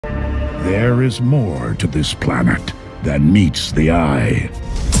There is more to this planet than meets the eye.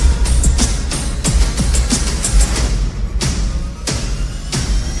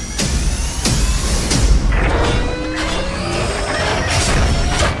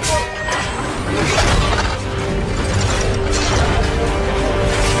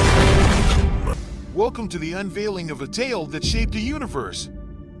 Welcome to the unveiling of a tale that shaped a universe.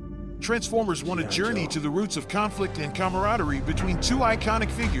 Transformers want a journey to the roots of conflict and camaraderie between two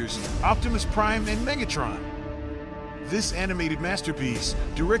iconic figures, Optimus Prime and Megatron. This animated masterpiece,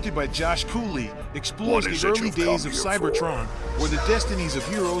 directed by Josh Cooley, explores the early days of Cybertron, where the destinies of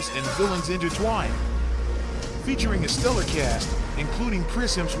heroes and villains intertwine. Featuring a stellar cast, including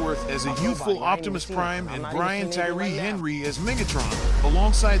Chris Hemsworth as a youthful Optimus Prime and Tyree as Megatron,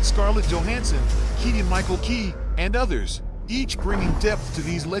 alongside Scarlett Johansson, Keegan-Michael Key, and others, each bringing depth to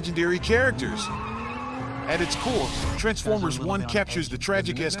these legendary characters. At its core, Transformers 1 captures the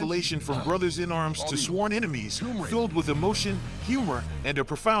tragic escalation from brothers-in-arms to sworn enemies, filled with emotion, humor, and a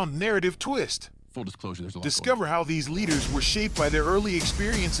profound narrative twist. Full disclosure, there's a lot. Discover how these leaders were shaped by their early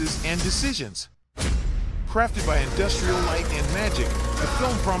experiences and decisions. Crafted by industrial light and magic, the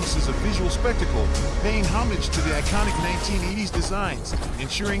film promises a visual spectacle, paying homage to the iconic 1980s designs,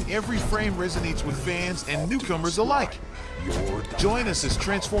 ensuring every frame resonates with fans and newcomers alike. Join us as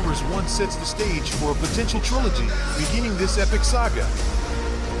Transformers 1 sets the stage for a potential trilogy, beginning this epic saga.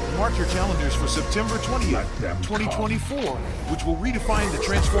 Mark your calendars for September 20th, 2024, which will redefine the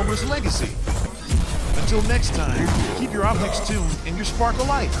Transformers legacy. Until next time, keep your optics tuned and your spark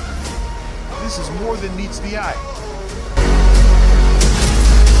alight. This is more than meets the eye.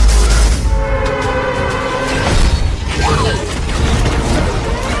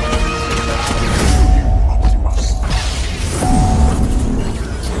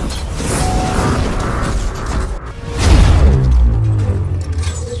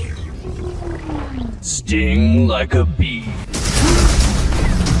 Sting like a bee.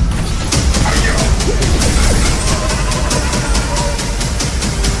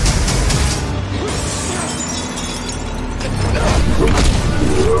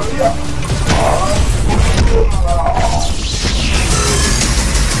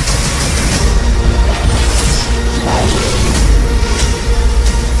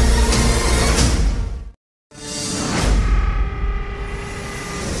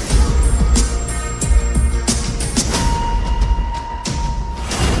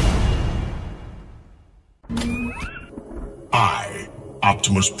 I,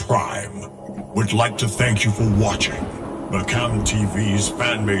 Optimus Prime, would like to thank you for watching. The Cam TV's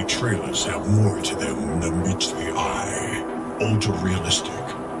fan-made trailers have more to them than meets the eye. Ultra realistic.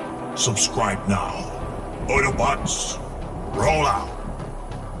 Subscribe now. Autobots, roll out.